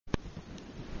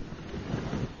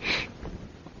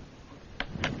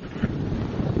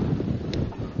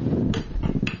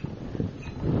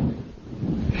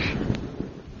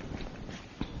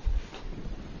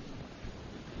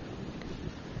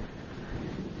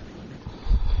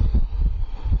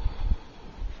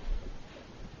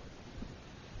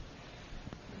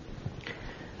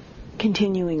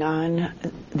continuing on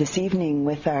this evening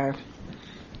with our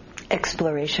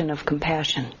exploration of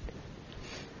compassion.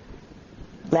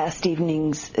 Last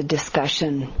evening's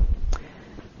discussion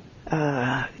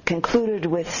concluded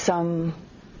with some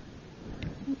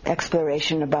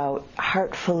exploration about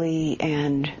heartfully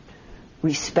and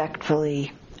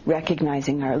respectfully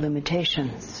recognizing our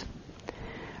limitations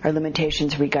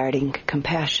regarding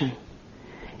compassion,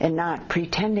 and not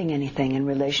pretending anything in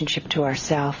relationship to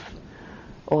ourselves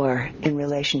or in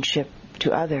relationship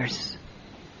to others,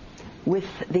 with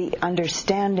the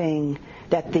understanding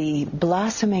that the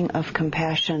blossoming of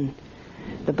compassion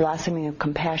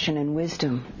and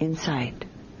wisdom, insight,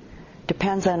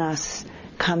 depends on us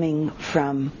coming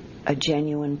from a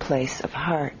genuine place of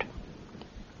heart.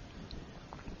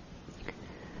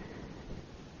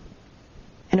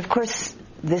 And of course,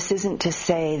 this isn't to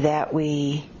say that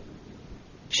we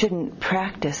shouldn't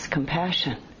practice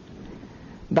compassion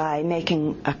by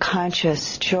making a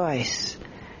conscious choice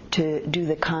to do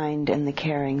the kind and the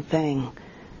caring thing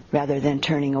rather than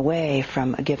turning away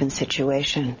from a given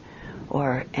situation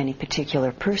or any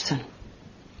particular person.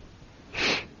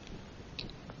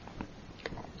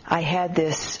 I had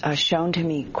this shown to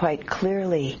me quite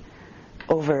clearly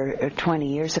over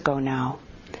 20 years ago now,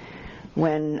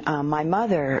 when my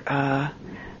mother,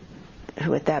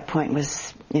 who at that point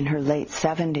was in her late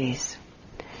 70s,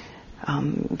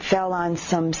 fell on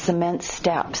some cement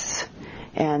steps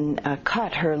and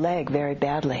cut her leg very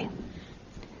badly.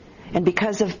 And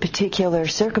because of particular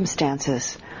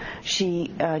circumstances, she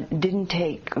didn't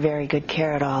take very good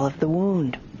care at all of the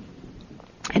wound.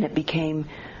 And it became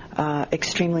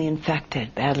extremely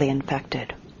infected, badly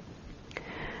infected.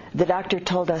 The doctor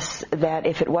told us that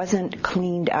if it wasn't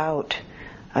cleaned out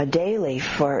daily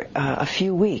for a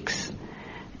few weeks,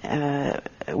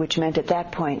 which meant at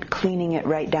that point cleaning it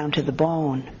right down to the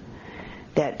bone,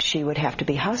 that she would have to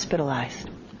be hospitalized.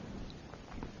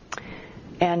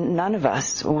 And none of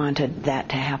us wanted that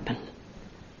to happen,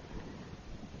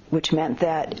 which meant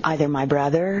that either my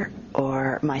brother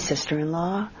or my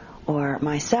sister-in-law or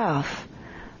myself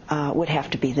would have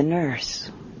to be the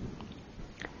nurse.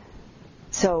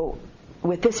 So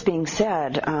with this being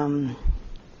said,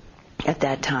 at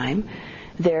that time,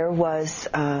 there was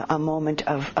a moment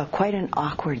of quite an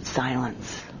awkward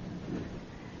silence,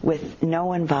 with no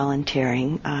one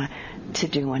volunteering to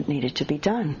do what needed to be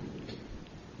done.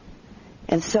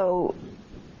 And so,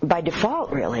 by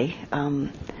default really,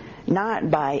 not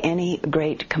by any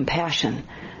great compassion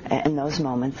in those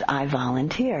moments, I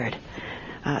volunteered,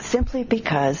 simply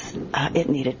because it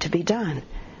needed to be done,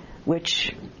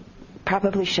 which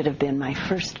probably should have been my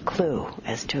first clue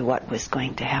as to what was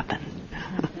going to happen.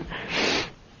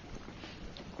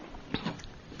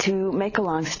 To make a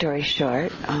long story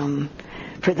short,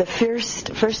 for the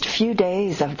first few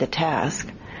days of the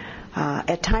task,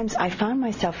 at times I found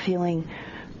myself feeling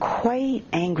quite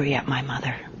angry at my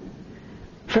mother.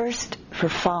 First for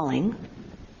falling,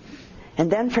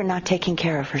 and then for not taking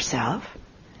care of herself,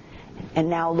 and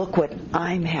now look what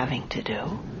I'm having to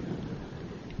do.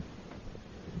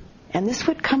 And this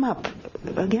would come up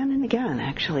again and again,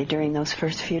 actually, during those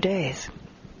first few days.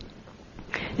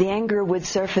 The anger would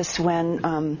surface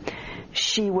when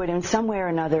she would in some way or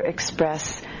another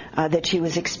express that she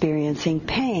was experiencing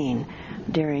pain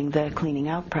during the cleaning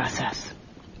out process.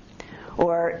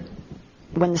 Or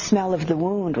when the smell of the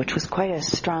wound, which was quite a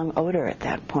strong odor at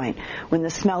that point, when the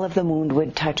smell of the wound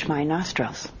would touch my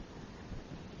nostrils,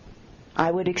 I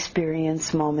would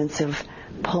experience moments of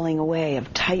pulling away,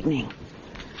 of tightening.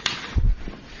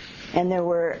 And there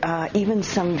were even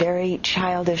some very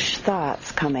childish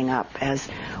thoughts coming up as,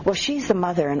 well, she's the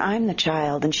mother and I'm the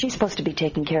child and she's supposed to be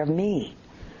taking care of me.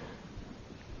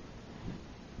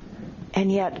 And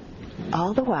yet,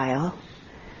 all the while,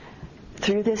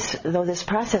 though this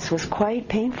process was quite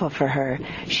painful for her,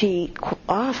 she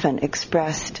often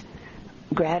expressed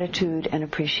gratitude and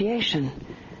appreciation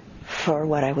for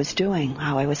what I was doing,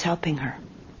 how I was helping her.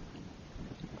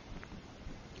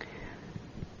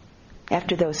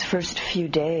 After those first few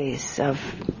days of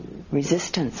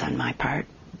resistance on my part,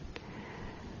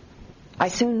 I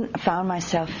soon found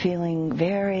myself feeling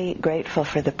very grateful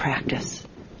for the practice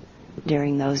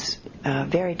during those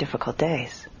very difficult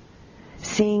days,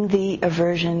 seeing the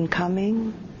aversion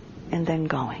coming and then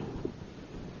going,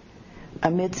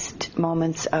 amidst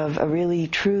moments of a really,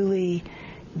 truly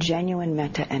genuine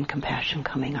metta and compassion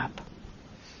coming up,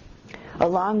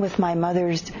 along with my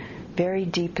mother's very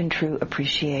deep and true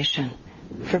appreciation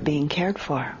for being cared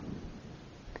for.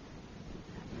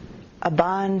 A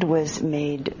bond was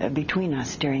made between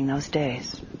us during those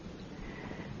days,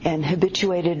 and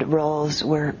habituated roles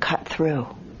were cut through.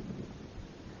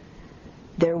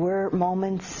 There were were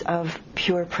moments of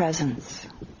pure presence.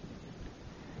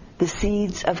 The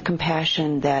seeds of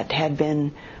compassion that had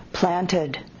been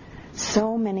planted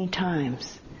so many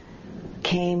times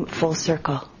came full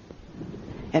circle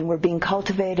and were being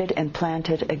cultivated and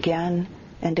planted again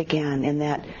and again in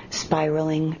that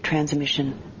spiraling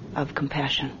transmission of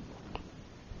compassion.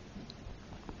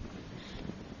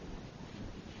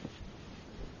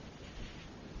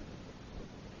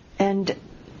 And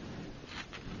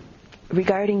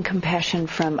regarding compassion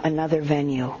from another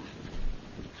venue,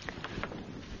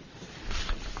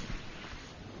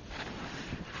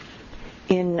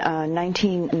 in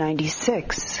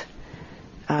 1996,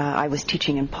 I was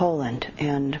teaching in Poland,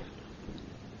 and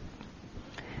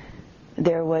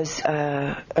there was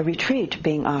a retreat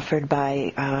being offered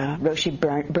by Roshi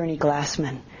Bernie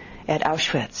Glassman at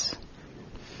Auschwitz.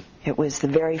 It was the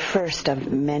very first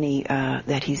of many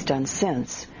that he's done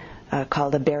since,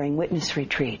 called a Bearing Witness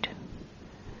Retreat.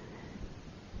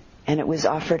 And it was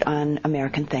offered on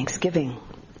American Thanksgiving.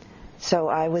 So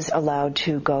I was allowed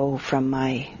to go from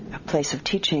my place of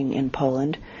teaching in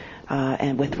Poland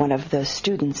and with one of the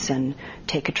students and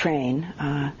take a train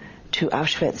to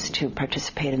Auschwitz to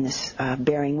participate in this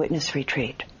Bearing Witness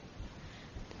Retreat.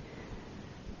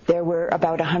 There were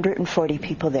about 140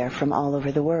 people there from all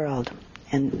over the world,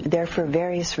 and there for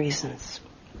various reasons.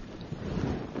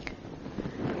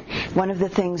 One of the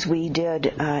things we did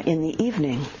in the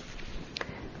evening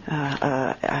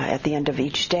at the end of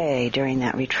each day during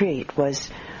that retreat was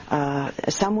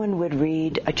someone would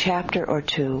read a chapter or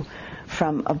two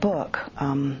from a book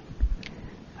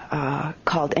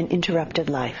called An Interrupted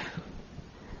Life.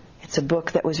 It's a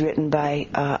book that was written by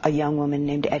a young woman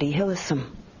named Etty Hillesum.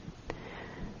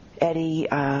 Etty,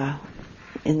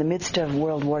 in the midst of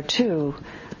World War II,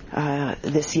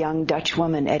 this young Dutch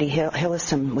woman, Etty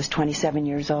Hillesum, was 27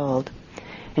 years old.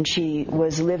 And she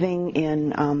was living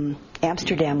in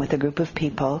Amsterdam with a group of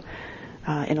people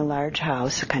in a large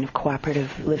house, a kind of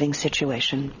cooperative living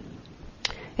situation.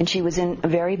 And she was in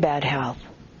very bad health.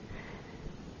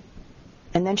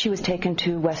 And then she was taken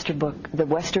to the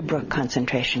Westerbroek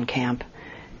concentration camp.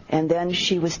 And then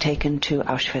she was taken to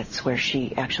Auschwitz, where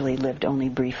she actually lived only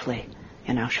briefly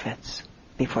in Auschwitz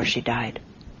before she died.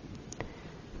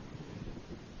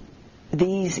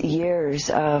 These years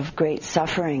of great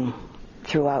suffering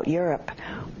throughout Europe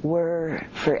were,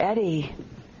 for Etty,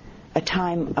 a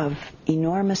time of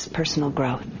enormous personal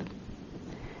growth.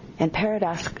 And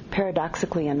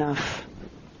paradoxically enough,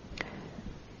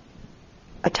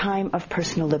 a time of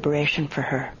personal liberation for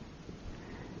her.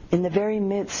 In the very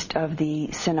midst of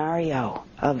the scenario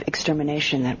of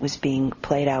extermination that was being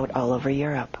played out all over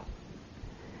Europe,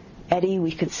 Etty,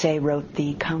 we could say, wrote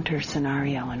the counter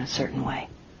scenario in a certain way.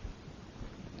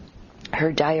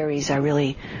 Her diaries are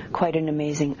really quite an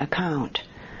amazing account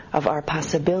of our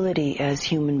possibility as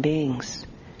human beings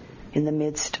in the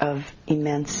midst of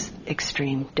immense,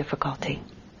 extreme difficulty.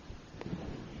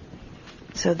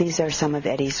 So these are some of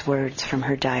Etty's words from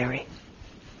her diary.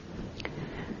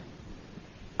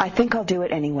 I think I'll do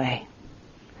it anyway.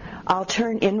 I'll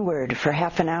turn inward for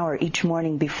half an hour each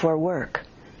morning before work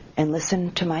and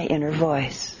listen to my inner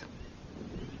voice.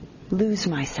 Lose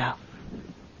myself.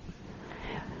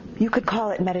 You could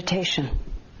call it meditation.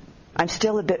 I'm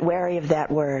still a bit wary of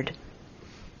that word.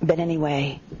 But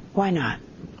anyway, why not?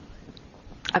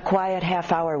 A quiet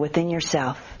half hour within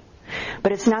yourself.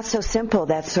 But it's not so simple,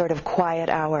 that sort of quiet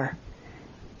hour.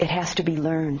 It has to be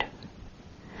learned.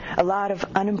 A lot of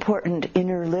unimportant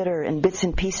inner litter and bits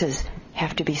and pieces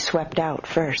have to be swept out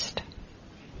first.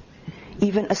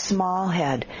 Even a small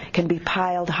head can be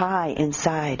piled high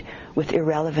inside with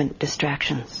irrelevant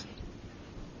distractions.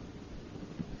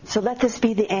 So let this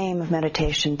be the aim of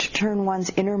meditation, to turn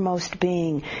one's innermost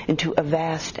being into a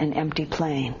vast and empty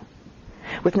plain,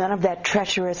 with none of that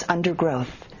treacherous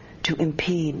undergrowth to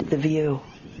impede the view,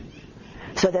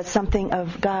 so that something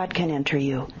of God can enter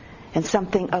you, and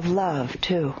something of love,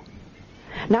 too.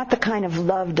 Not the kind of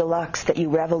love deluxe that you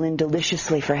revel in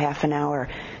deliciously for half an hour,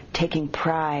 taking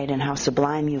pride in how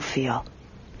sublime you feel,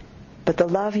 but the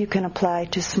love you can apply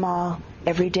to small,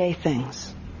 everyday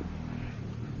things.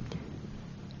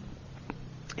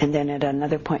 And then at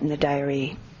another point in the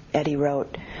diary, Etty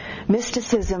wrote,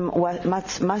 mysticism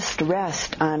must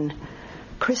rest on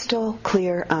crystal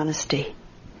clear honesty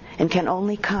and can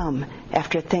only come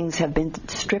after things have been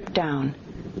stripped down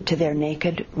to their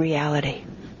naked reality.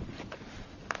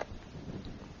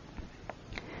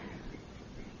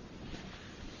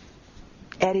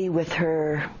 Etty, with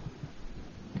her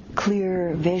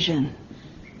clear vision,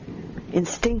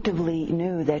 instinctively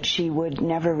knew that she would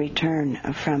never return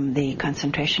from the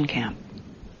concentration camp.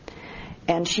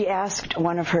 And she asked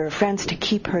one of her friends to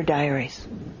keep her diaries.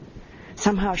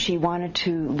 Somehow she wanted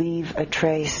to leave a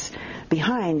trace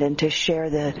behind and to share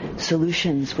the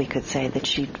solutions, we could say, that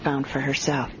she'd found for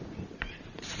herself.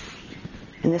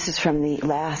 And this is from the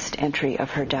last entry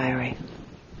of her diary.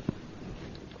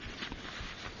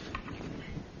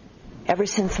 Ever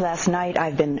since last night,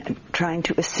 I've been trying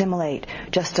to assimilate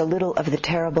just a little of the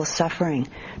terrible suffering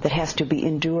that has to be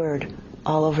endured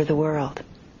all over the world,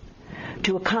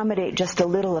 to accommodate just a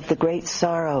little of the great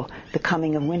sorrow the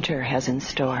coming of winter has in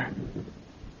store.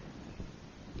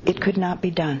 It could not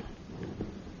be done.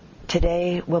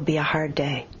 Today will be a hard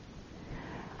day.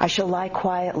 I shall lie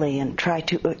quietly and try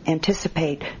to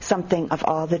anticipate something of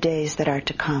all the days that are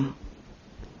to come.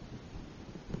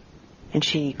 And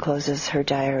she closes her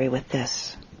diary with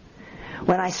this.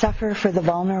 When I suffer for the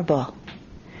vulnerable,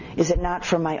 is it not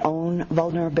for my own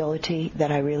vulnerability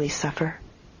that I really suffer?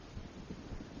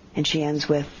 And she ends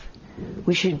with,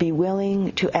 we should be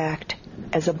willing to act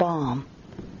as a balm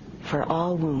for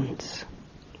all wounds.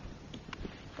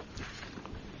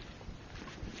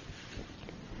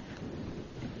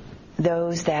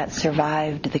 Those that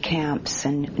survived the camps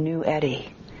and knew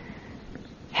Eddie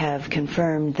have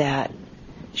confirmed that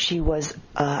she was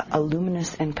a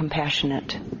luminous and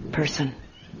compassionate person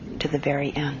to the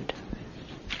very end.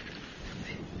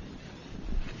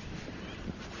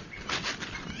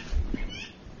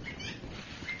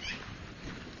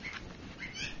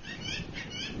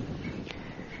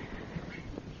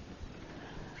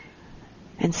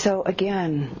 And so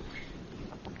again,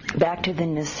 back to the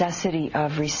necessity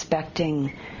of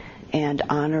respecting and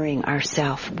honoring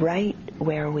ourselves right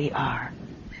where we are.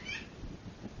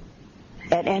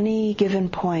 At any given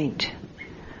point,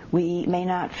 we may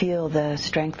not feel the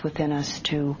strength within us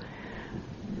to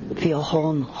feel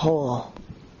whole,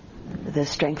 the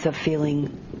strength of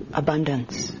feeling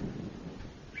abundance.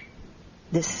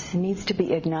 This needs to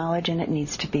be acknowledged and it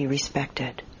needs to be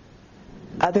respected.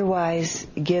 Otherwise,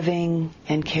 giving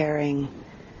and caring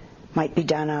might be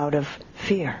done out of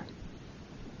fear.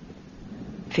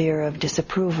 Fear of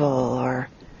disapproval, or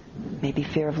maybe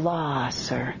fear of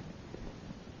loss, or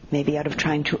maybe out of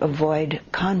trying to avoid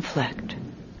conflict,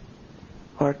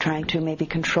 or trying to maybe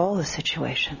control the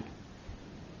situation.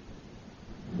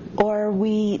 Or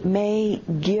we may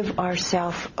give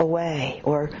ourselves away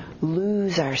or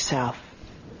lose ourselves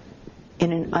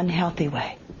in an unhealthy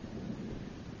way,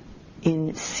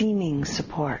 in seeming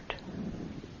support,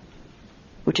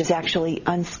 which is actually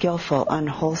unskillful,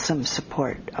 unwholesome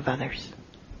support of others.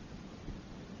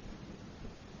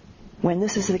 When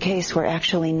this is the case, we're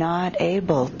actually not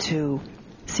able to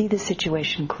see the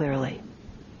situation clearly.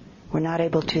 We're not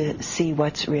able to see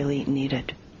what's really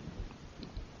needed.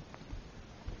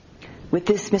 With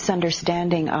this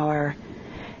misunderstanding, our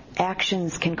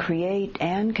actions can create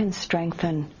and can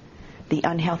strengthen the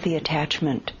unhealthy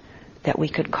attachment that we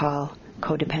could call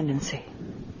codependency.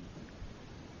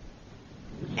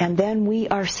 And then we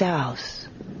ourselves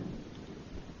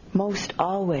most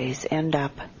always end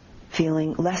up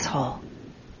feeling less whole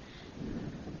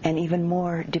and even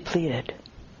more depleted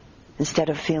instead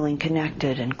of feeling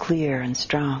connected and clear and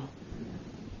strong.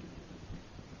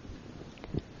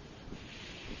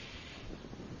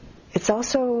 It's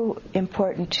also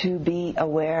important to be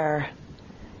aware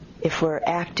if we're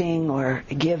acting or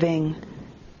giving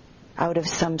out of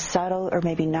some subtle or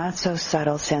maybe not so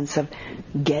subtle sense of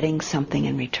getting something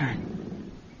in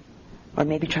return, or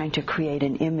maybe trying to create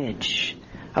an image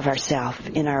of ourselves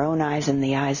in our own eyes and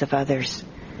the eyes of others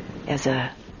as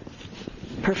a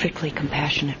perfectly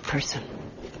compassionate person.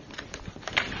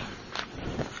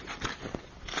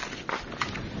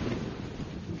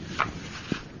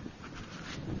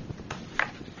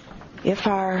 If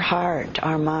our heart,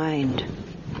 our mind,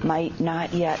 might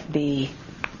not yet be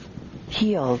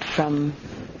healed from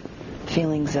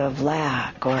feelings of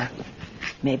lack or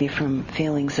maybe from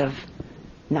feelings of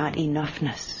not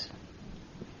enoughness,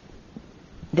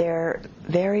 there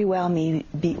very well may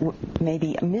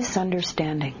be a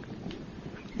misunderstanding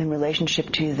in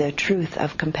relationship to the truth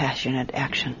of compassionate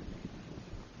action.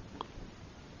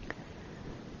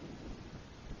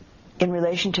 In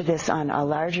relation to this on a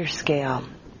larger scale,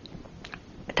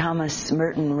 Thomas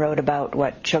Merton wrote about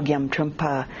what Chogyam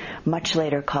Trungpa much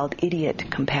later called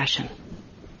idiot compassion.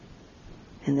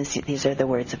 And these are the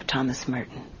words of Thomas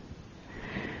Merton.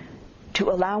 To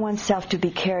allow oneself to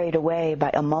be carried away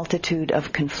by a multitude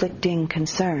of conflicting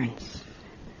concerns,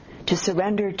 to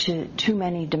surrender to too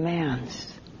many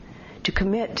demands, to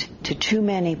commit to too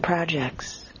many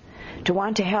projects, to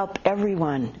want to help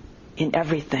everyone in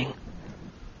everything,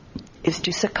 is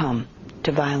to succumb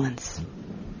to violence.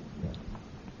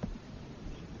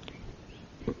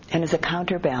 And as a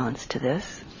counterbalance to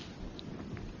this,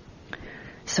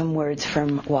 some words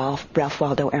from Ralph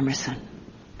Waldo Emerson.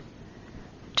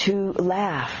 To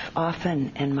laugh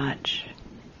often and much.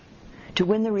 To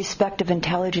win the respect of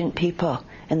intelligent people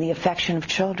and the affection of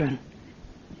children.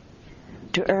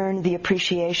 To earn the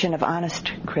appreciation of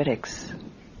honest critics.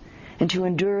 And to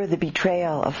endure the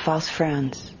betrayal of false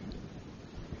friends.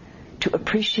 To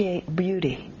appreciate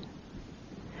beauty.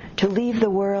 To leave the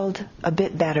world a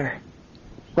bit better,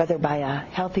 whether by a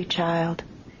healthy child,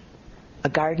 a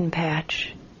garden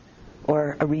patch,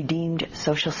 or a redeemed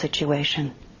social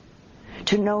situation.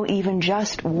 To know even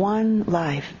just one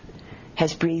life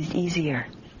has breathed easier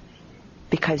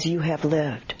because you have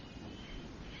lived.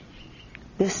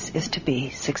 This is to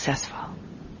be successful.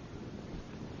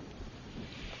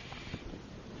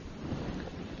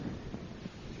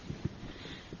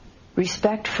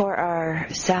 Respect for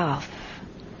ourself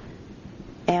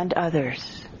and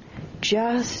others,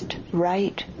 just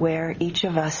right where each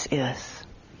of us is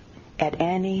at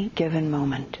any given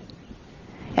moment,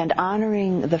 and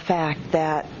honoring the fact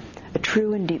that a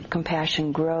true and deep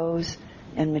compassion grows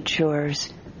and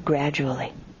matures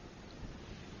gradually.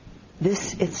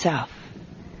 This itself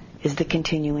is the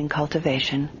continuing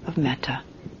cultivation of metta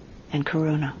and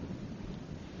karuna.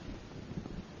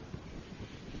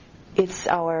 It's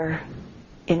our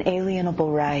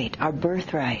inalienable right, our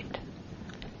birthright,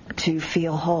 to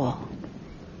feel whole,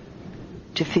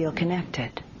 to feel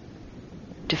connected,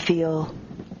 to feel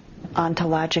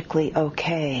ontologically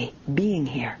okay being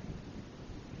here,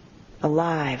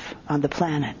 alive on the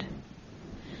planet.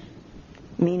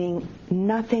 Meaning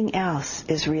nothing else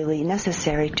is really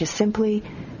necessary to simply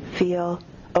feel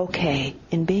okay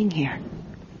in being here.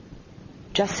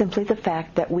 Just simply the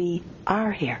fact that we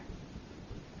are here,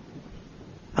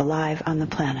 alive on the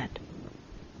planet.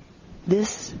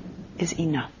 This is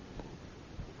enough.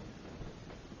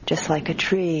 Just like a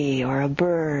tree or a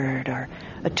bird or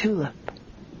a tulip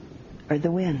or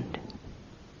the wind.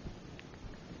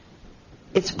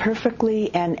 It's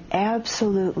perfectly and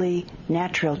absolutely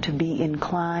natural to be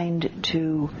inclined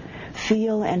to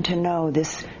feel and to know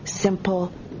this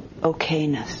simple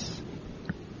okayness,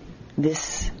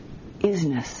 this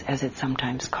isness, as it's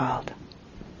sometimes called.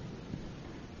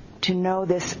 To know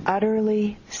this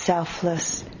utterly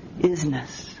selfless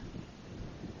isness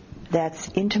that's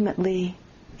intimately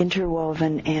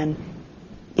interwoven and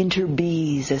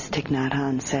interbees, as Thich Nhat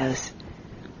Hanh says,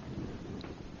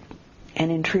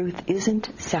 and in truth isn't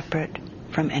separate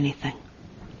from anything.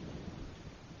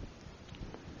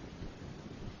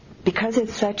 Because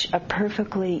it's such a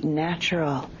perfectly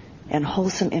natural and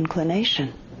wholesome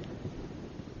inclination,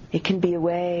 it can be a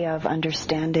way of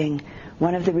understanding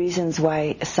one of the reasons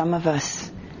why some of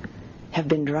us have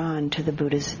been drawn to the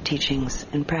Buddha's teachings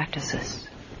and practices.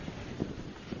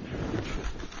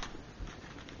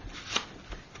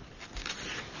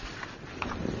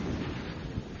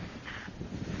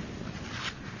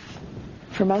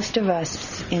 For most of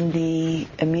us, in the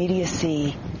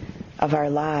immediacy of our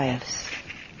lives,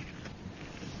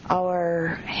 our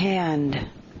hand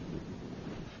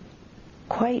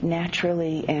quite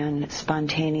naturally and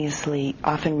spontaneously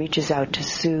often reaches out to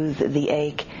soothe the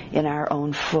ache in our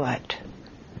own foot,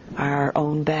 our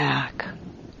own back,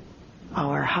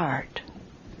 our heart.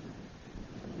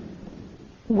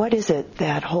 What is it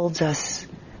that holds us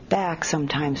back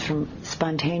sometimes from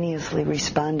spontaneously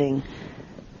responding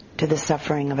to the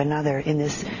suffering of another in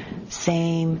this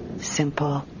same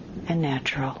simple and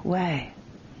natural way?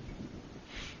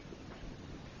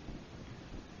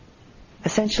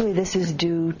 Essentially, this is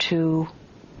due to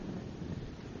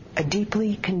a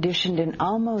deeply conditioned and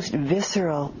almost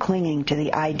visceral clinging to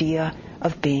the idea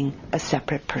of being a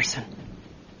separate person.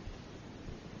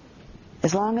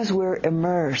 As long as we're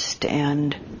immersed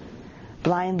and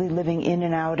blindly living in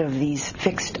and out of these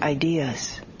fixed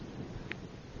ideas,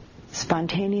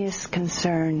 spontaneous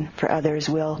concern for others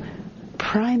will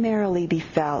primarily be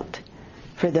felt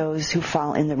for those who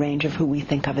fall in the range of who we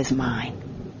think of as mine.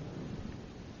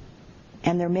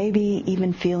 And there may be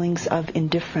even feelings of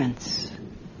indifference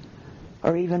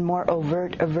or even more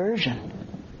overt aversion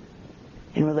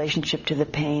in relationship to the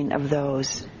pain of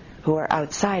those who are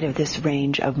outside of this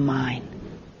range of mine.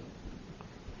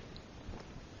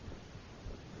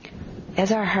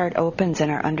 As our heart opens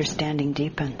and our understanding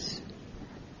deepens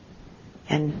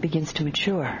and begins to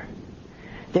mature,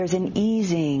 there's an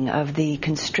easing of the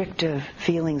constrictive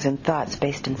feelings and thoughts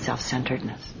based in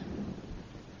self-centeredness.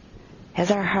 As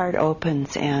our heart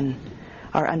opens and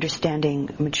our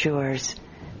understanding matures,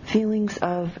 feelings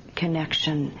of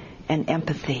connection and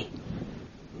empathy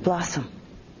blossom.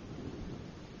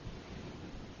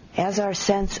 As our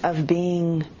sense of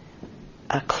being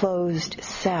a closed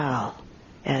cell,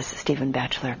 as Stephen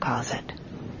Batchelor calls it,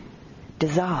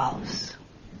 dissolves.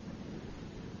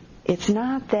 It's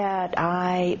not that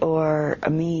I or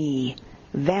me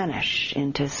vanish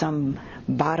into some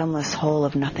bottomless hole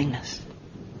of nothingness.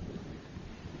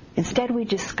 Instead, we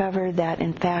discover that,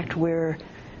 in fact, we're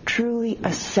truly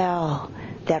a cell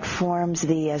that forms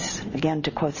the, as again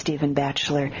to quote Stephen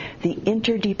Batchelor, the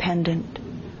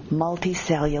interdependent,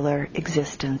 multicellular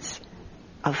existence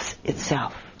of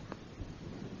itself.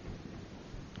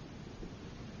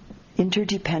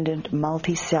 Interdependent,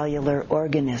 multicellular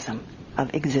organism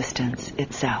of existence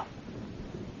itself.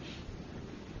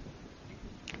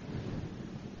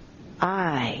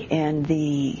 I and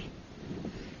the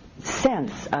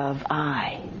sense of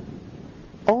I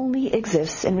only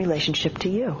exists in relationship to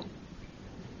you.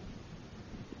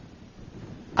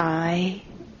 I,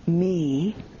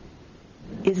 me,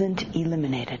 isn't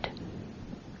eliminated.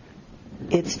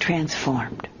 It's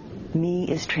transformed. Me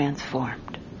is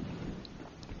transformed.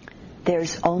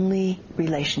 There's only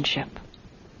relationship.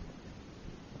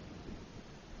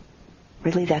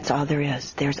 Really, that's all there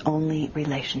is. There's only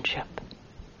relationship.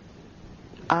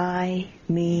 I,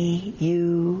 me,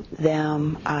 you,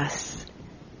 them, us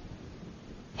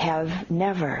have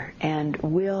never and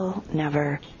will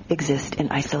never exist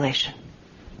in isolation.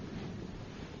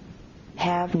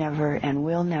 Have never and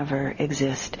will never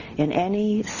exist in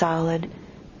any solid,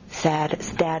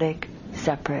 static,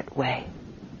 separate way.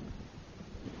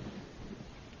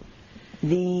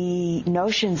 The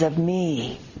notions of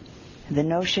me, the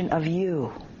notion of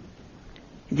you,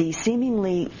 the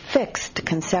seemingly fixed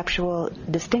conceptual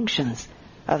distinctions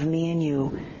of me and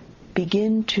you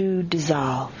begin to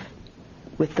dissolve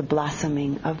with the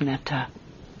blossoming of metta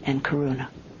and karuna.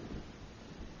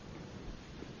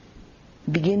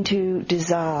 Begin to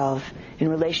dissolve in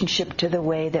relationship to the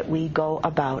way that we go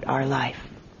about our life,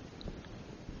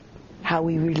 how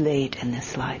we relate in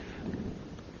this life.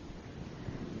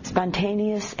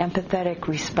 Spontaneous, empathetic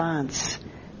response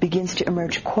begins to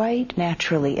emerge quite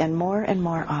naturally and more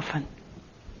often.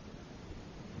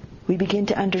 We begin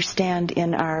to understand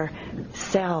in our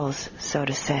cells, so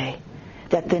to say,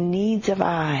 that the needs of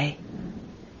I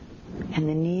and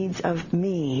the needs of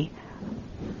me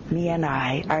and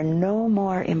I, are no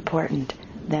more important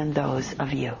than those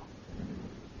of you.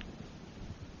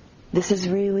 This is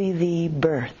really the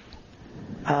birth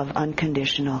of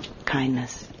unconditional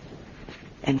kindness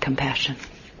and compassion.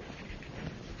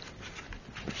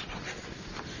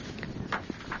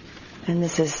 And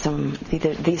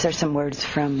these are some words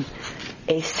from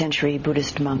 8th century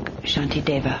Buddhist monk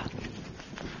Shantideva.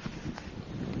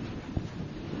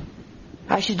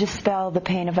 I should dispel the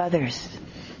pain of others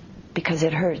because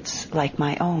it hurts like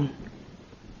my own.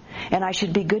 And I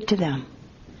should be good to them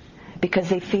because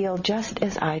they feel just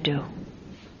as I do.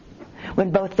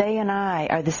 When both they and I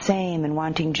are the same in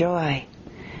wanting joy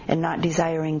and not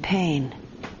desiring pain,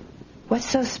 what's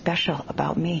so special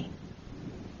about me?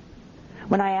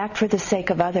 When I act for the sake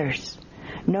of others,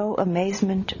 no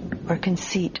amazement or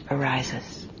conceit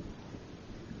arises.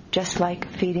 Just like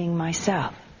feeding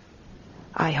myself,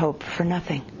 I hope for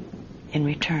nothing in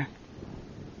return.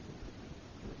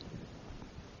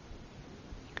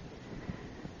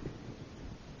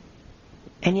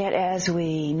 And yet, as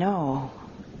we know,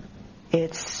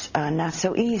 it's not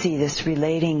so easy, this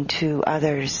relating to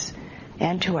others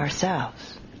and to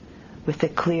ourselves with a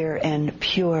clear and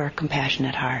pure,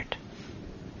 compassionate heart.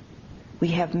 We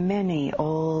have many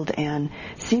old and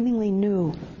seemingly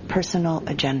new personal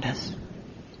agendas.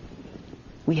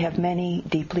 We have many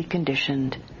deeply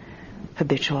conditioned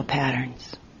habitual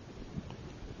patterns.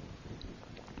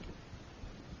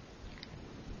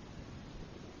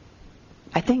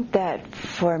 I think that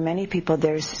for many people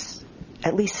there's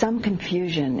at least some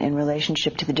confusion in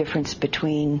relationship to the difference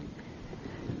between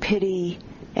pity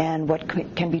and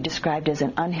what can be described as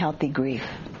an unhealthy grief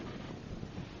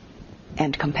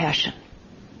and compassion.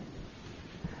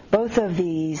 Both of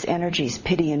these energies,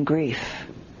 pity and grief,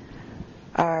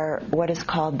 are what is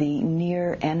called the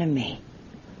near enemy,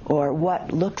 or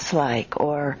what looks like,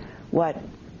 or what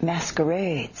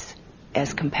masquerades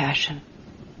as compassion.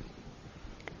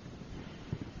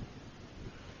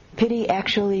 Pity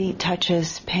actually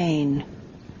touches pain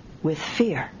with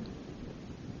fear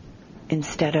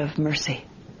instead of mercy,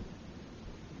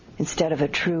 instead of a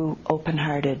true,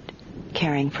 open-hearted,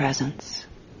 caring presence.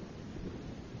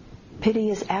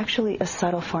 Pity is actually a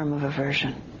subtle form of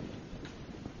aversion.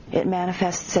 It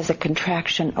manifests as a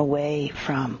contraction away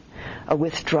from, a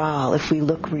withdrawal if we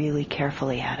look really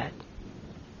carefully at it.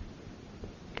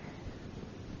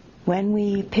 When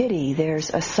we pity,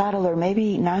 there's a subtle, or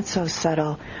maybe not so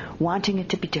subtle, wanting it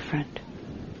to be different.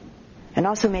 And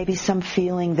also maybe some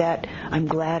feeling that I'm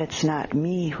glad it's not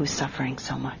me who's suffering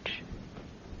so much.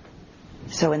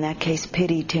 So in that case,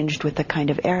 pity tinged with a kind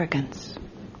of arrogance.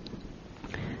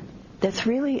 That's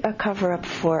really a cover-up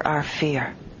for our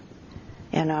fear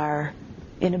and our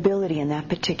inability in that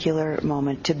particular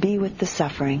moment to be with the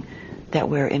suffering that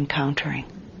we're encountering.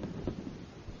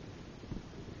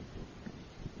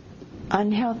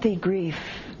 Unhealthy grief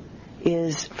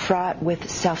is fraught with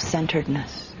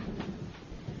self-centeredness.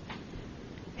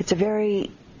 It's a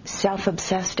very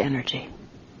self-obsessed energy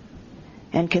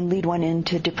and can lead one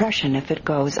into depression if it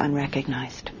goes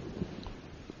unrecognized.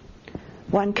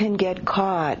 One can get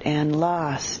caught and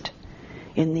lost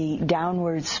in the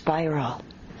downward spiral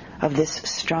of this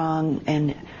strong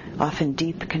and often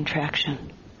deep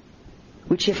contraction,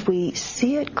 which if we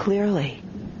see it clearly,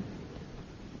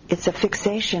 it's a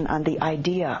fixation on the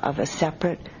idea of a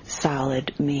separate,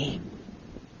 solid me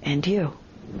and you.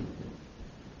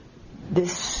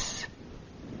 This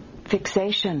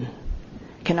fixation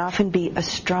can often be a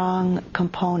strong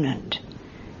component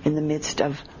in the midst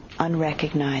of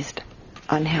unrecognized,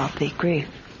 unhealthy grief.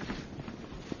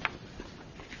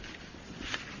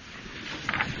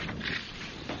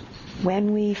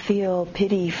 When we feel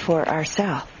pity for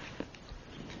ourselves,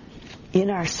 in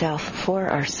ourself, for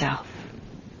ourself,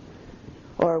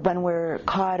 or when we're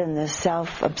caught in this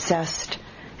self-obsessed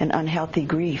and unhealthy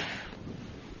grief,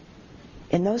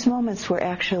 in those moments we're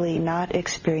actually not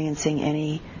experiencing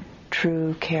any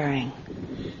true caring,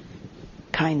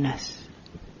 kindness,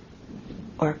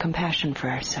 or compassion for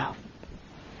ourselves.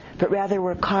 But rather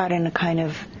we're caught in a kind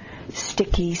of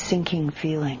sticky, sinking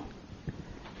feeling,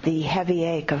 the heavy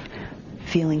ache of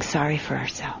feeling sorry for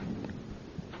ourselves,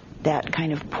 that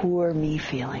kind of poor me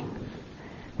feeling,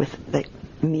 with the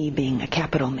me being a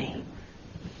capital Me.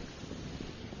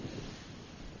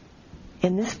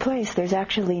 In this place, there's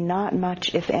actually not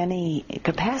much, if any,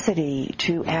 capacity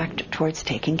to act towards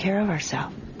taking care of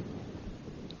ourselves.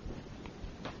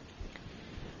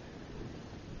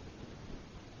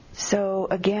 So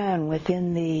again,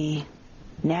 within the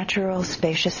natural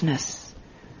spaciousness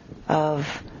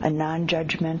of a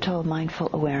non-judgmental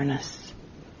mindful awareness,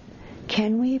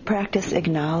 can we practice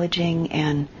acknowledging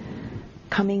and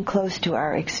coming close to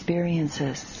our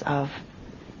experiences of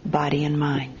body and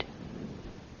mind?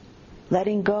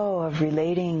 Letting go of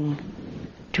relating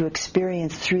to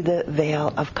experience through the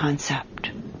veil of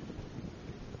concept,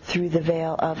 through the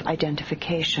veil of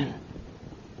identification.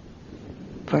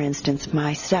 For instance,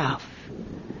 myself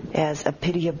as a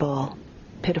pitiable,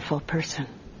 pitiful person.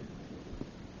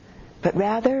 But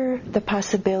rather the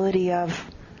possibility of,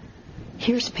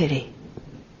 here's pity,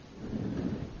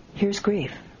 here's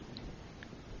grief.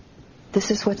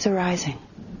 This is what's arising.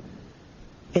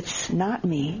 It's not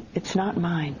me, it's not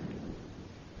mine.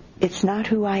 It's not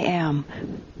who I am,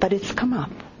 but it's come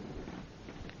up.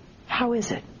 How is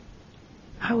it?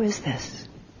 How is this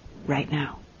right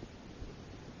now?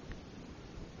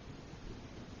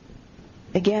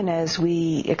 Again, as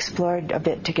we explored a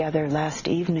bit together last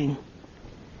evening,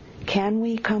 can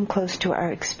we come close to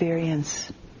our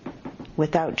experience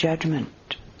without judgment,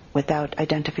 without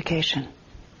identification,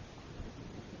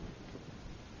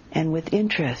 and with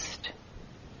interest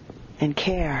and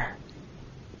care,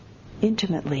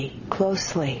 intimately,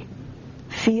 closely,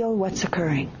 feel what's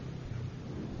occurring,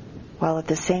 while at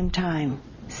the same time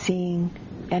seeing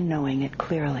and knowing it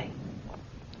clearly?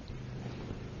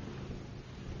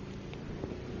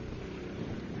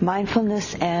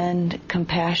 Mindfulness and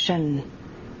compassion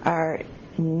are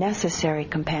necessary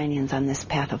companions on this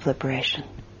path of liberation.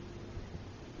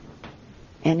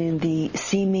 And in the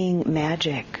seeming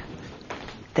magic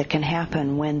that can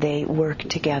happen when they work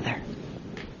together.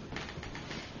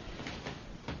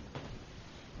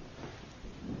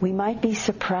 We might be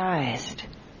surprised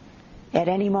at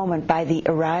any moment by the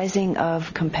arising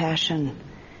of compassion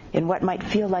in what might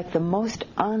feel like the most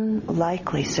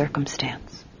unlikely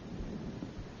circumstance.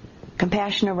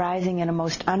 Compassion arising in a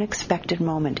most unexpected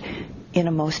moment, in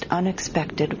a most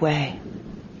unexpected way.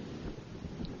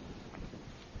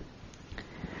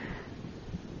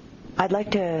 I'd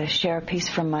like to share a piece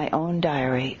from my own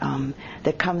diary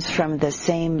that comes from the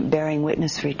same Bearing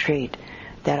Witness retreat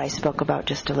that I spoke about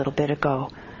just a little bit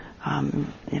ago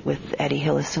with Eddie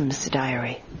Hillisom's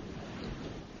diary.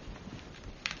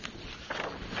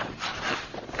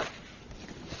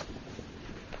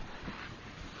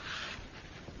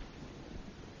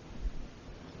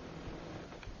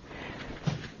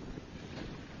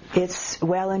 It's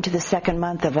well into the second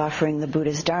month of offering the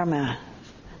Buddha's Dharma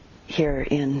here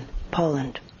in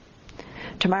Poland.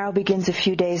 Tomorrow begins a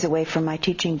few days away from my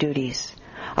teaching duties.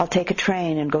 I'll take a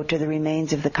train and go to the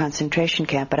remains of the concentration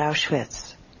camp at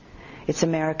Auschwitz. It's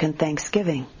American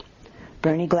Thanksgiving.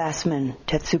 Bernie Glassman,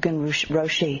 Tetsugen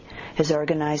Roshi, has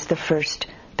organized the first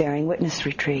Bearing Witness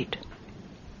retreat.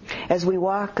 As we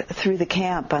walk through the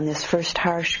camp on this first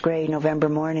harsh, gray November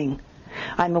morning,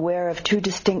 I'm aware of two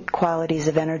distinct qualities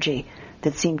of energy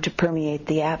that seem to permeate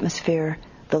the atmosphere,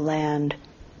 the land,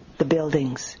 the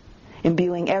buildings,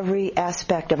 imbuing every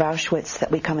aspect of Auschwitz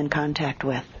that we come in contact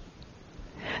with.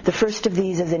 The first of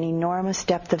these is an enormous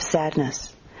depth of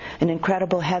sadness, an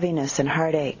incredible heaviness and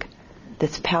heartache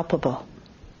that's palpable.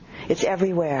 It's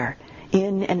everywhere,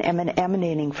 in and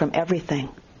emanating from everything.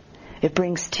 It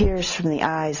brings tears from the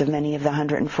eyes of many of the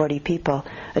 140 people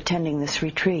attending this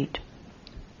retreat.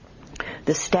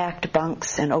 The stacked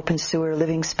bunks and open sewer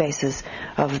living spaces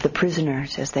of the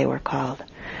prisoners, as they were called.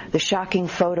 The shocking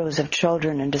photos of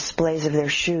children and displays of their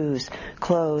shoes,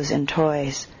 clothes, and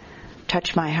toys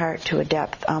touch my heart to a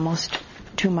depth almost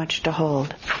too much to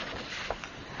hold.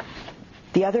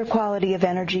 The other quality of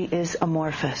energy is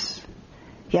amorphous,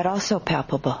 yet also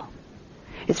palpable.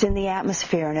 It's in the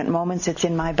atmosphere, and at moments it's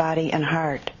in my body and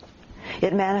heart.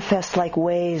 It manifests like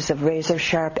waves of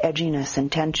razor-sharp edginess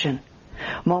and tension,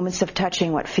 moments of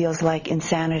touching what feels like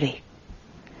insanity.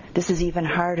 This is even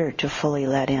harder to fully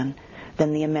let in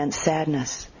than the immense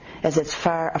sadness, as it's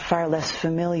a far less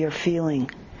familiar feeling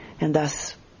and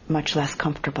thus much less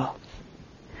comfortable.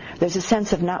 There's a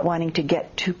sense of not wanting to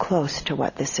get too close to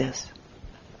what this is.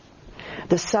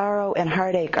 The sorrow and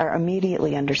heartache are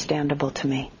immediately understandable to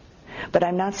me, but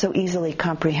I'm not so easily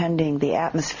comprehending the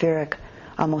atmospheric,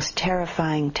 almost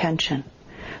terrifying tension,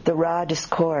 the raw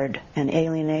discord and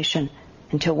alienation,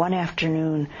 until one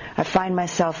afternoon I find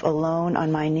myself alone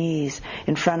on my knees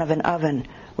in front of an oven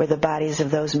where the bodies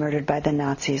of those murdered by the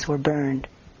Nazis were burned.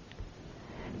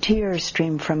 Tears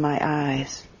stream from my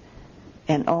eyes,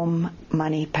 and Om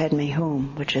Mani Padme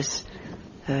Hum, which is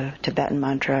the Tibetan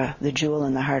mantra, the jewel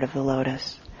in the heart of the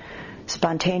lotus,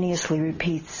 spontaneously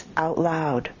repeats out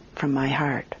loud from my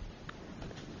heart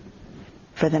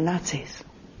for the Nazis.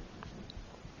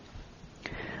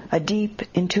 A deep,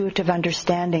 intuitive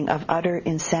understanding of utter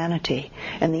insanity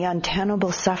and the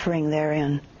untenable suffering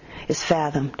therein is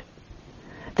fathomed.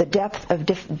 The depth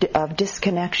of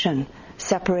disconnection,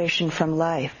 separation from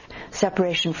life,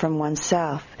 separation from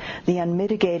oneself, the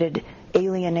unmitigated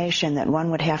alienation that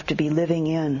one would have to be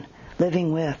living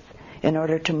with, in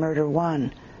order to murder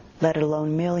one, let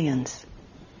alone millions,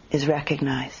 is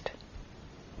recognized.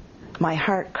 My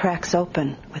heart cracks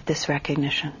open with this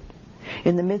recognition.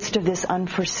 In the midst of this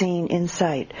unforeseen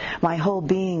insight, my whole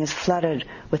being is flooded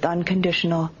with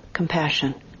unconditional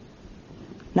compassion,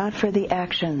 not for the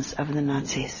actions of the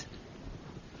Nazis,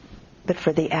 but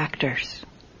for the actors.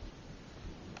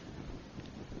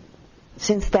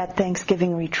 Since that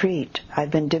Thanksgiving retreat, I've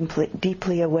been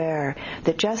deeply aware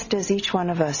that just as each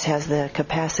one of us has the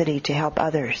capacity to help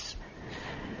others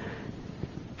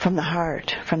from the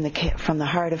heart, from the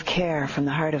heart of care, from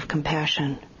the heart of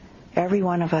compassion, every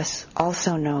one of us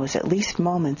also knows at least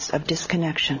moments of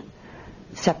disconnection,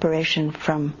 separation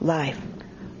from life,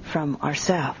 from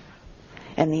ourself,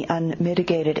 and the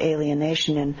unmitigated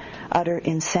alienation and utter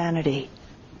insanity,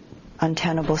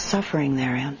 untenable suffering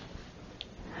therein.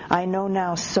 I know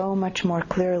now so much more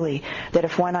clearly that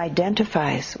if one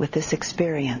identifies with this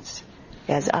experience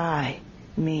as I,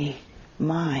 me,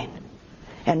 mine,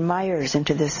 and mires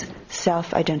into this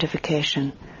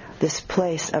self-identification, this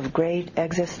place of great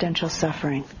existential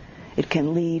suffering, it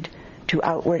can lead to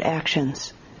outward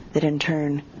actions that in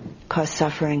turn cause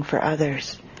suffering for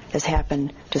others, as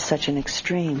happened to such an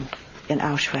extreme in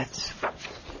Auschwitz.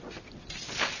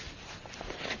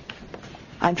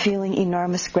 I'm feeling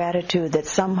enormous gratitude that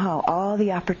somehow all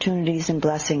the opportunities and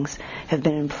blessings have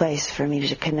been in place for me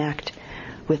to connect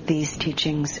with these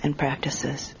teachings and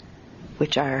practices,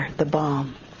 which are the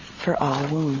balm for all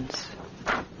wounds.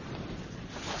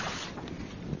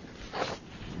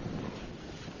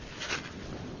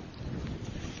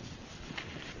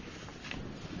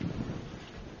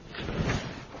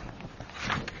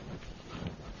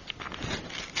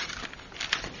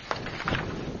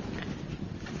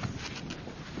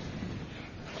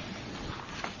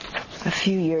 A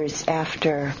few years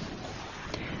after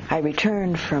I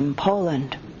returned from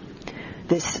Poland,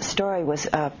 this story was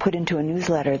put into a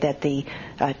newsletter that the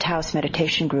Taoist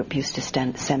meditation group used to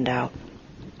send out.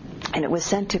 And it was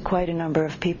sent to quite a number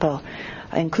of people,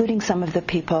 including some of the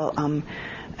people who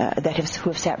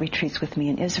have sat retreats with me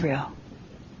in Israel.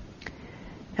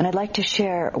 And I'd like to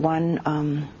share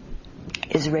one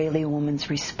Israeli woman's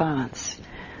response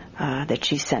that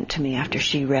she sent to me after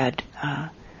she read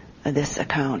this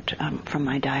account from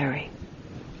my diary.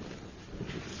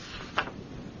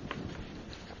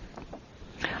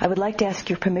 I would like to ask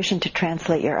your permission to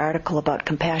translate your article about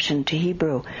compassion to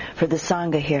Hebrew for the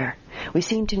Sangha here. We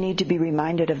seem to need to be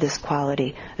reminded of this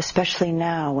quality, especially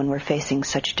now when we're facing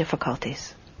such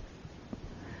difficulties.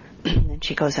 And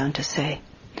she goes on to say,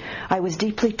 I was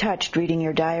deeply touched reading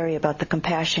your diary about the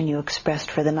compassion you expressed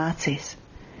for the Nazis.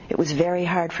 It was very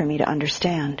hard for me to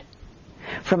understand.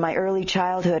 From my early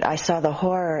childhood, I saw the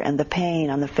horror and the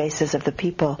pain on the faces of the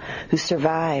people who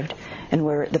survived and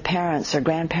were the parents or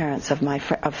grandparents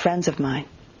of friends of mine.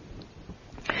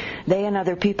 They and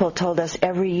other people told us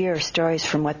every year stories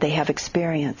from what they have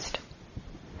experienced.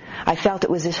 I felt it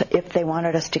was as if they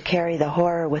wanted us to carry the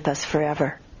horror with us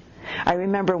forever. I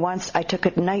remember once I took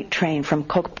a night train from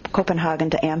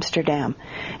Copenhagen to Amsterdam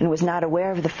and was not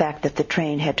aware of the fact that the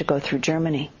train had to go through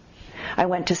Germany. I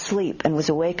went to sleep and was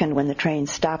awakened when the train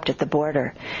stopped at the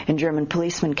border and German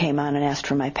policemen came on and asked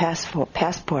for my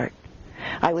passport.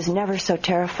 I was never so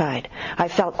terrified. I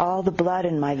felt all the blood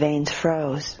in my veins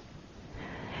froze.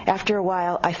 After a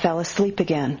while, I fell asleep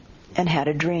again and had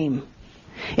a dream.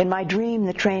 In my dream,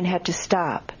 the train had to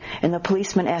stop, and the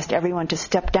policeman asked everyone to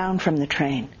step down from the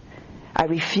train. I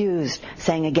refused,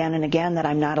 saying again and again that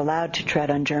I'm not allowed to tread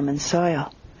on German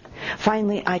soil.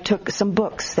 Finally, I took some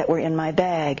books that were in my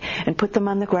bag and put them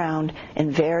on the ground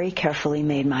and very carefully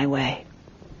made my way.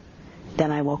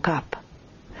 Then I woke up.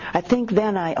 I think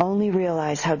then I only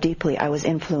realized how deeply I was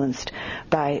influenced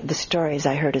by the stories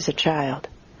I heard as a child.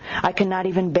 I cannot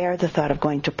even bear the thought of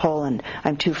going to Poland.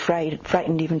 I'm too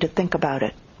frightened even to think about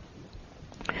it.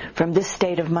 From this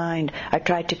state of mind, I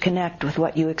tried to connect with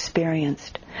what you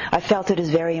experienced. I felt it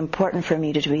is very important for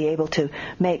me to be able to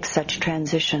make such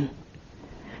transition.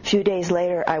 A few days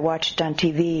later, I watched on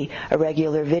TV a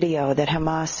regular video that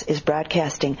Hamas is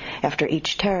broadcasting after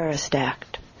each terrorist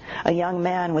act. A young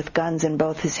man with guns in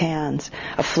both his hands,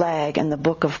 a flag, and the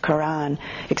book of Quran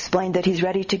explained that he's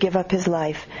ready to give up his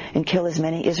life and kill as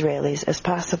many Israelis as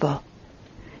possible.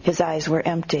 His eyes were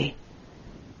empty.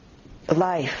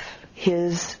 Life,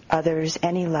 his, others,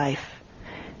 any life,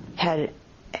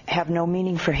 have no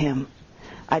meaning for him.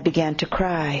 I began to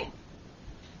cry.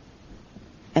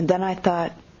 And then I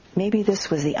thought, maybe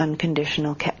this was the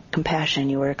unconditional compassion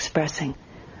you were expressing.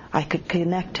 I could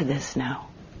connect to this now.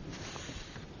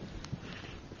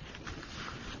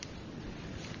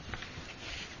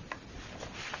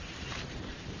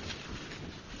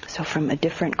 So from a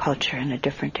different culture and a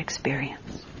different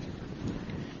experience,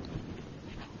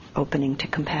 opening to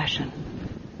compassion.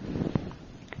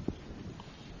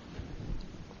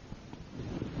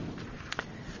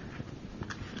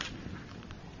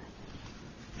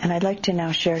 And I'd like to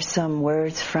now share some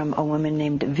words from a woman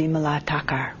named Vimala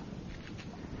Thakar.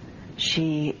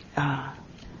 She,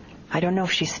 I don't know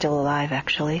if she's still alive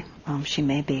actually. She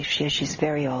may be. She's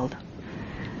very old.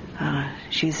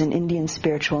 She's an Indian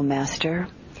spiritual master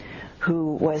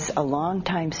who was a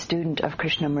long-time student of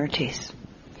Krishnamurti's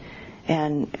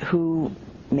and who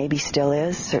maybe still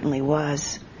is, certainly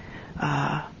was,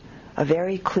 a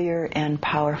very clear and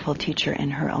powerful teacher in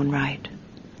her own right.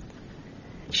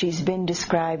 She's been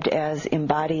described as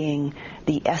embodying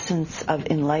the essence of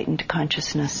enlightened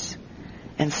consciousness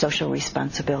and social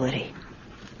responsibility.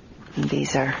 And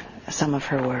these are some of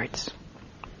her words.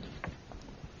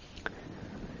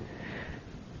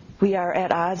 We are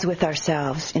at odds with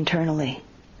ourselves internally.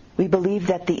 We believe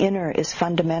that the inner is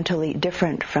fundamentally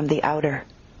different from the outer,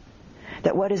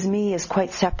 that what is me is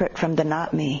quite separate from the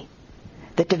not me,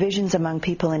 that divisions among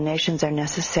people and nations are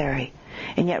necessary,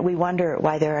 and yet we wonder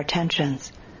why there are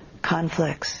tensions,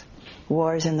 conflicts,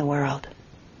 wars in the world.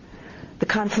 The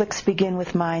conflicts begin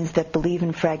with minds that believe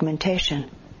in fragmentation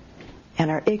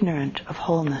and are ignorant of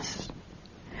wholeness.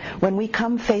 When we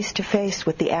come face to face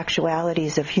with the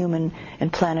actualities of human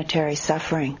and planetary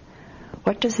suffering,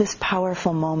 what does this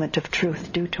powerful moment of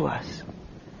truth do to us?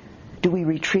 Do we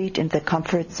retreat into the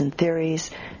comforts of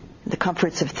theories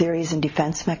and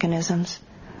defense mechanisms,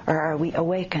 or are we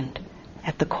awakened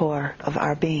at the core of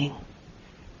our being?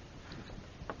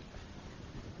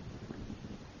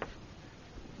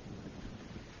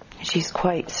 She's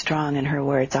quite strong in her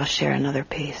words. I'll share another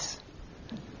piece.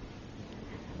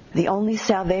 The only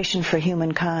salvation for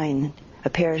humankind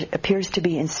appears to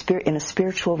be in a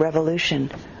spiritual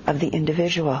revolution of the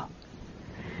individual.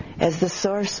 As the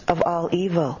source of all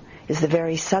evil is in the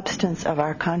very substance of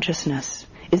our consciousness,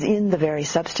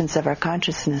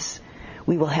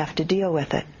 we will have to deal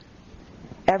with it.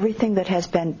 Everything that has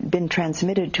been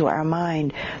transmitted to our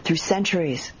mind through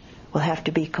centuries will have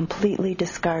to be completely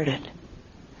discarded.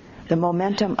 The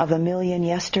momentum of a million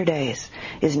yesterdays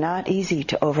is not easy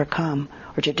to overcome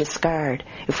or to discard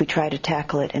if we try to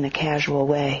tackle it in a casual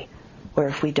way or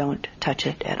if we don't touch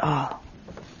it at all.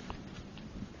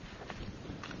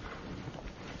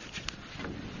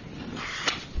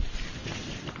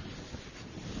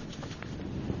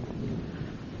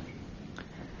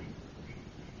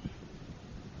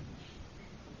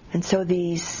 And so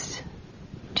these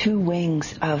two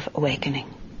wings of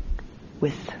awakening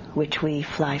with which we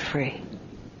fly free.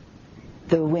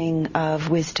 The wing of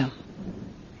wisdom,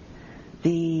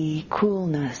 the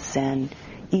coolness and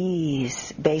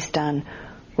ease based on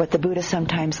what the Buddha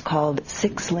sometimes called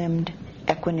six-limbed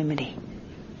equanimity.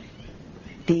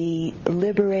 The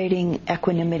liberating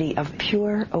equanimity of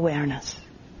pure awareness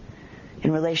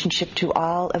in relationship to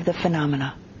all of the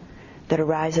phenomena that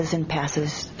arises and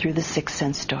passes through the six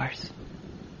sense doors.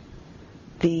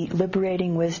 The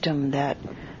liberating wisdom that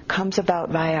comes about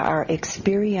via our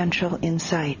experiential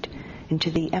insight into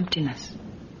the emptiness,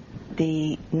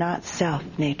 the not-self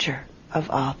nature of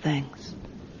all things.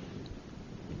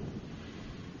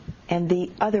 And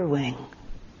the other wing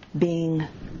being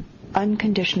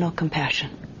unconditional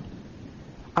compassion,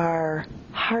 our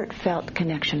heartfelt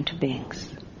connection to beings,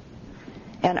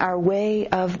 and our way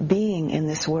of being in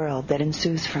this world that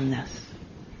ensues from this.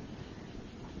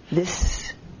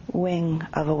 This wing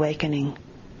of awakening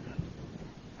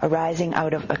arising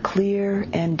out of a clear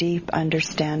and deep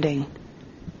understanding,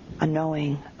 a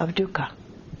knowing of dukkha,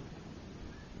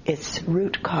 its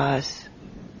root cause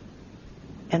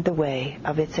and the way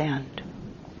of its end.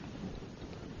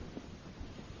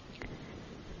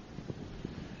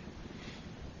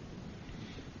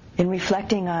 In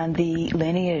reflecting on the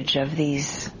lineage of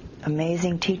these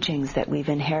amazing teachings that we've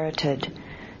inherited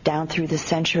down through the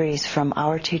centuries from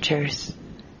our teachers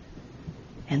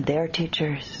and their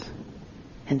teachers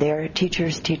and their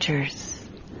teachers' teachers,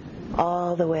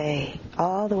 all the way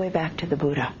back to the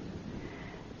Buddha,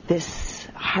 this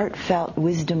heartfelt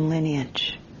wisdom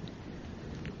lineage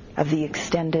of the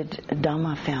extended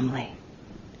Dhamma family.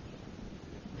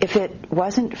 If it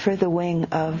wasn't for the wing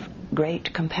of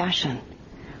great compassion,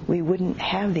 we wouldn't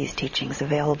have these teachings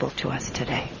available to us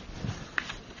today.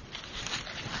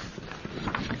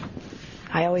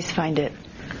 I always find it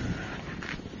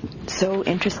so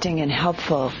interesting and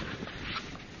helpful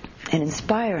and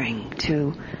inspiring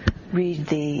to read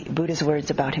the Buddha's words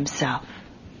about himself,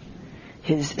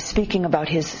 his speaking about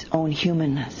his own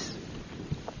humanness,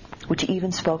 which he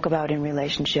even spoke about in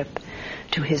relationship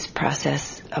to his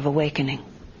process of awakening.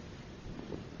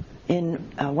 In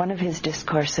one of his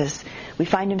discourses, we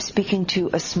find him speaking to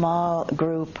a small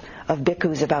group of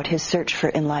bhikkhus about his search for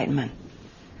enlightenment,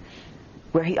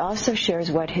 where he also shares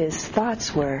what his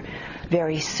thoughts were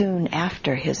very soon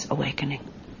after his awakening.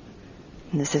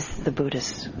 And these are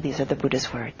the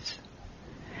Buddha's words.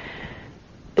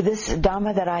 This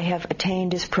Dhamma that I have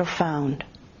attained is profound,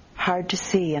 hard to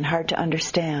see and hard to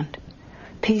understand,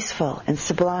 peaceful and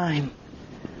sublime,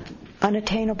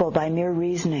 unattainable by mere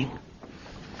reasoning,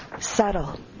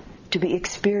 subtle, to be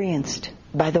experienced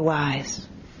by the wise.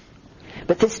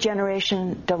 But this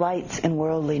generation delights in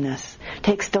worldliness,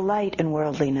 takes delight in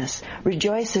worldliness,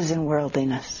 rejoices in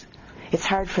worldliness. It's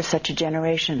hard for such a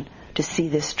generation to see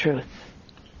this truth.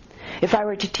 If I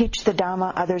were to teach the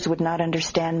Dhamma, others would not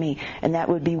understand me, and that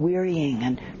would be wearying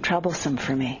and troublesome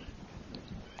for me.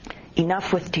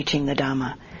 Enough with teaching the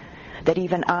Dhamma, that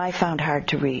even I found hard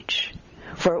to reach,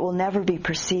 for it will never be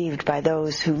perceived by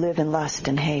those who live in lust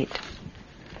and hate.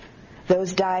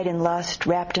 Those died in lust,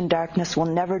 wrapped in darkness, will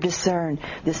never discern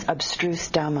this abstruse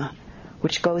Dhamma,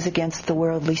 which goes against the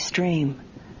worldly stream,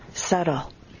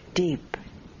 subtle, deep,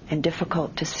 and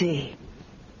difficult to see.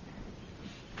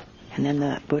 And then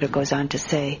the Buddha goes on to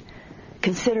say,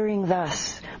 considering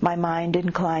thus, my mind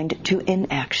inclined to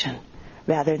inaction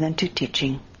rather than to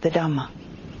teaching the Dhamma.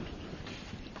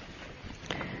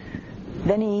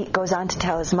 Then he goes on to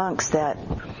tell his monks that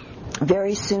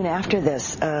very soon after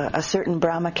this, a certain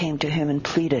Brahma came to him and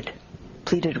pleaded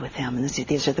with him. And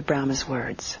these are the Brahma's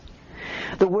words.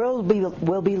 The world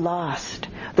will be lost.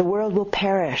 The world will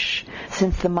perish,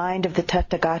 since the mind of the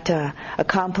Tathagata,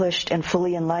 accomplished and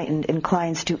fully enlightened,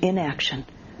 inclines to inaction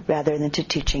rather than to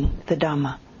teaching the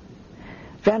Dhamma.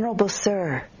 Venerable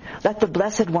Sir, let the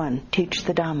Blessed One teach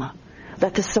the Dhamma.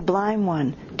 Let the Sublime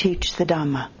One teach the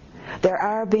Dhamma. There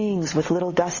are beings with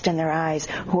little dust in their eyes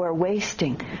who are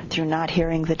wasting through not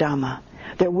hearing the Dhamma.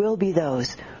 There will be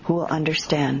those who will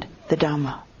understand the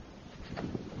Dhamma.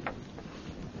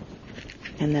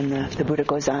 And then the Buddha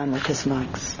goes on with his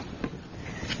monks.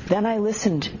 Then I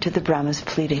listened to the Brahma's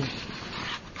pleading,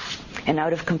 and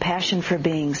out of compassion for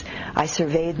beings, I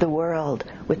surveyed the world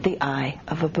with the eye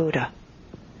of a Buddha.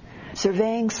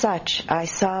 Surveying such, I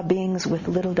saw beings with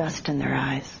little dust in their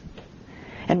eyes,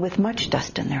 and with much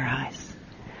dust in their eyes,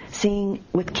 seeing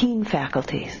with keen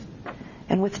faculties,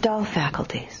 and with dull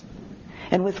faculties,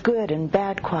 and with good and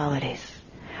bad qualities.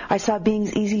 I saw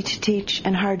beings easy to teach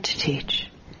and hard to teach.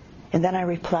 And then I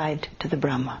replied to the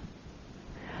Brahma,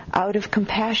 out of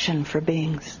compassion for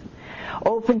beings,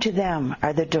 Open to them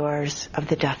are the doors of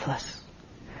the deathless.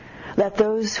 Let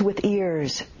those who with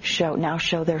ears now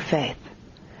show their faith.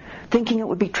 Thinking it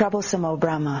would be troublesome, O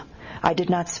Brahma, I did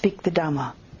not speak the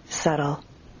Dhamma, subtle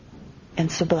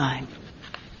and sublime.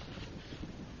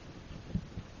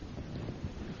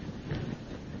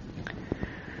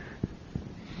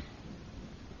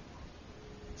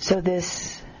 So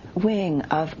this wing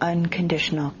of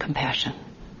unconditional compassion,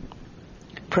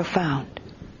 profound,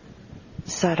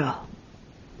 subtle,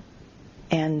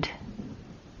 and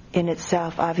in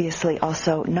itself obviously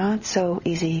also not so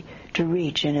easy to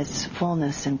reach in its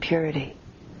fullness and purity.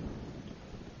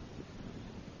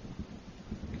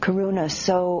 Karuna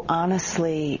so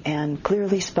honestly and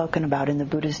clearly spoken about in the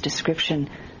Buddha's description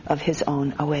of his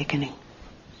own awakening.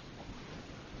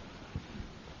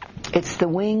 It's the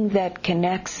wing that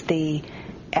connects the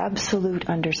absolute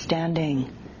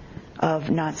understanding of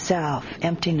not self,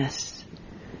 emptiness,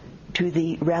 to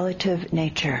the relative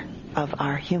nature of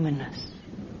our humanness.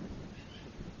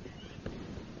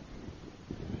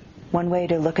 One way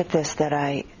to look at this that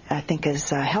I think is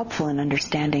helpful in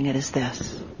understanding it is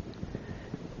this.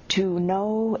 To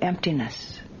know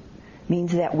emptiness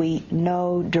means that we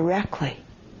know directly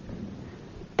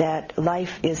that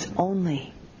life is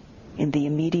only in the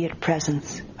immediate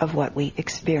presence of what we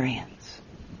experience.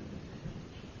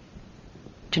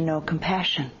 To know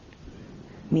compassion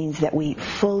means that we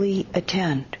fully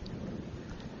attend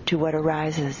to what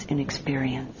arises in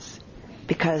experience,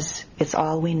 because it's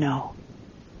all we know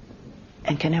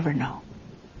and can ever know.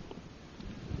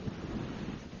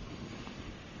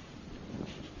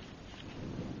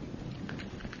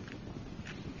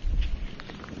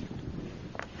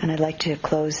 And I'd like to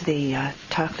close the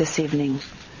talk this evening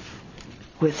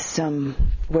with some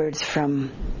words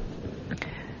from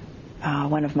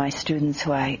one of my students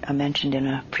who I mentioned in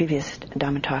a previous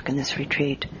Dhamma talk in this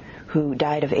retreat, who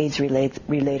died of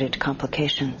AIDS-related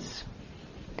complications.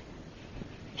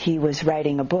 He was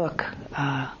writing a book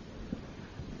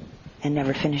and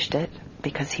never finished it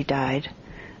because he died.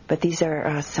 But these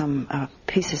are some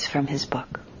pieces from his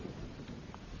book.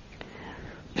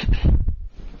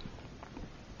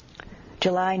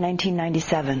 July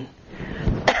 1997.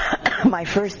 My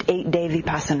first 8-day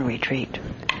Vipassana retreat.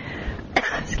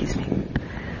 Excuse me.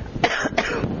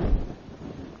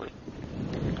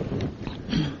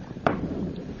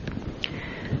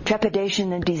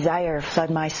 Trepidation and desire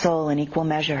flood my soul in equal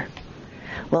measure.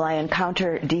 Will I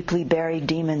encounter deeply buried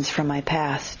demons from my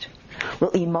past?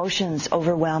 Will emotions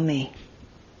overwhelm me?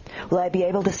 Will I be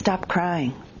able to stop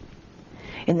crying?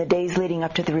 In the days leading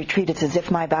up to the retreat, it's as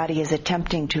if my body is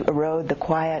attempting to erode the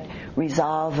quiet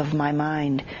resolve of my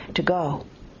mind to go.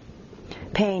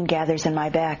 Pain gathers in my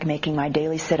back, making my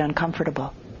daily sit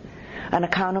uncomfortable.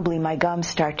 Unaccountably, my gums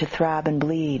start to throb and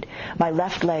bleed. My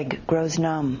left leg grows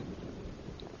numb.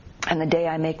 And the day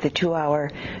I make the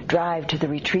 2-hour drive to the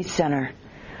retreat center,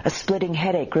 a splitting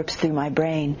headache grips through my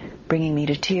brain, bringing me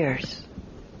to tears.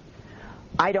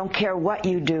 I don't care what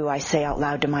you do, I say out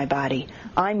loud to my body.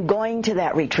 I'm going to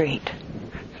that retreat.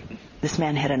 This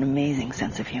man had an amazing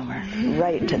sense of humor,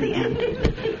 right to the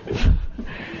end.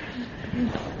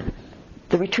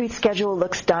 The retreat schedule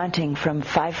looks daunting from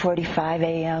 5:45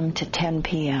 a.m. to 10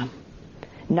 p.m.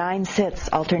 9 sits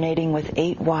alternating with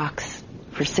 8 walks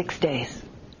for 6 days.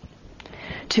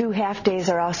 2 half-days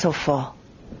are also full.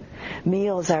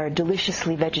 Meals are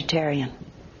deliciously vegetarian.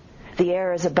 The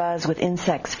air is abuzz with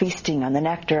insects feasting on the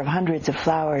nectar of hundreds of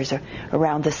flowers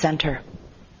around the center.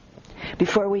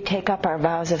 Before we take up our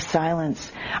vows of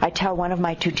silence, I tell one of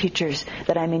my 2 teachers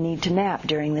that I may need to nap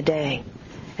during the day,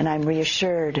 and I'm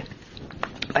reassured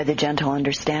by the gentle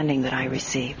understanding that I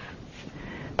receive.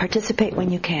 Participate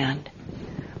when you can.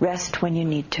 Rest when you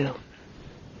need to.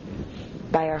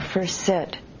 By our first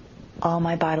sit, all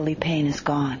my bodily pain is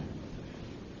gone.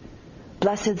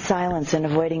 Blessed silence and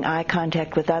avoiding eye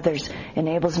contact with others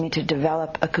enables me to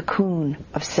develop a cocoon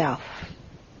of self.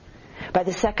 By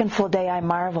the second full day, I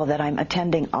marvel that I'm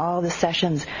attending all the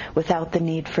sessions without the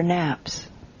need for naps.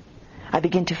 I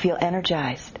begin to feel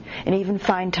energized and even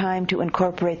find time to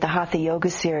incorporate the Hatha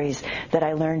Yoga series that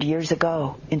I learned years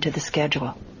ago into the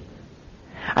schedule.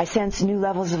 I sense new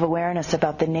levels of awareness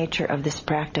about the nature of this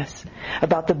practice,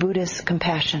 about the Buddha's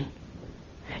compassion.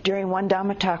 During one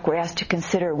Dhamma talk, we're asked to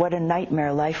consider what a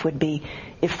nightmare life would be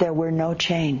if there were no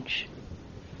change.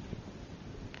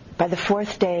 By the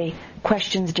 4th day,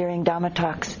 questions during Dhamma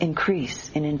talks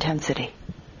increase in intensity.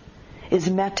 Is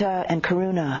metta and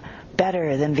karuna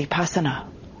better than vipassana?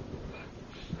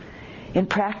 In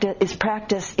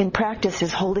practice,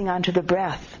 is holding on to the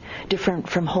breath different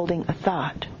from holding a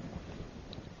thought?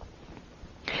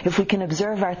 If we can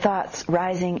observe our thoughts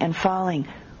rising and falling,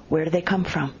 Where do they come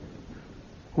from?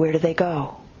 Where do they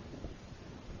go?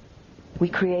 We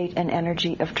create an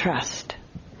energy of trust.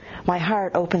 My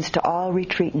heart opens to all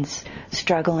retreatants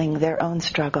struggling their own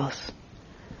struggles.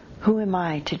 Who am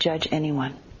I to judge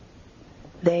anyone?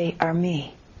 They are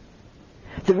me.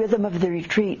 The rhythm of the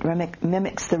retreat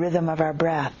mimics the rhythm of our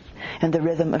breath and the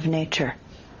rhythm of nature.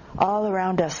 All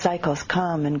around us cycles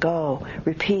come and go,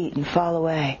 repeat and fall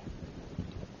away.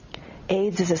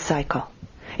 AIDS is a cycle.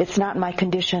 It's not my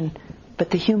condition, but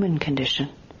the human condition.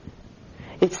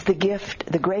 It's the gift,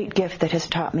 the great gift that has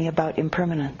taught me about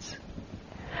impermanence.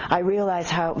 I realize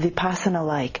how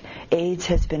Vipassana-like AIDS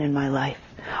has been in my life,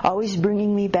 always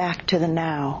bringing me back to the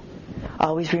now,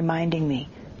 always reminding me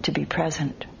to be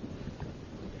present.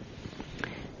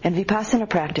 And Vipassana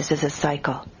practice is a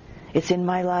cycle. It's in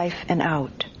my life and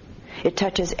out. It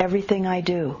touches everything I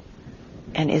do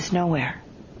and is nowhere.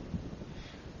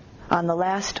 On the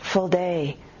last full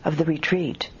day of the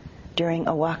retreat, during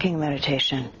a walking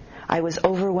meditation, I was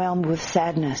overwhelmed with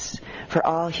sadness for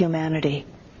all humanity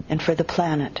and for the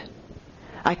planet.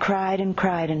 I cried and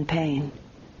cried in pain.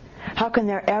 How can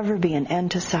there ever be an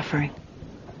end to suffering?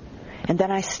 And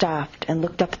then I stopped and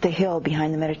looked up at the hill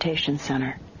behind the meditation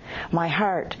center, my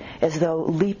heart as though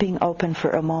leaping open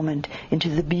for a moment into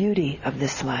the beauty of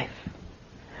this life,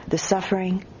 the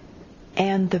suffering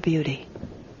and the beauty,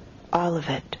 all of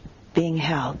it being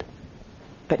held,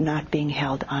 but not being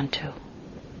held onto.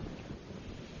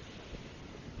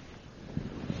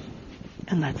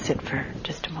 And let's sit for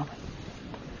just a moment.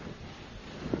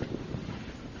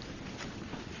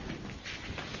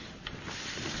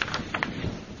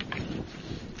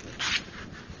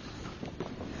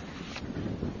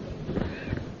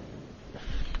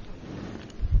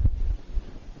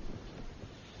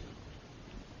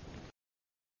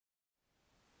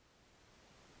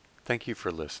 Thank you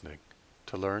for listening.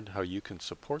 To learn how you can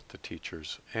support the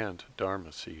teachers and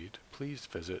Dharma Seed, please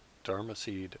visit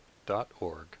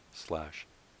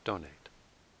dharmaseed.org/donate.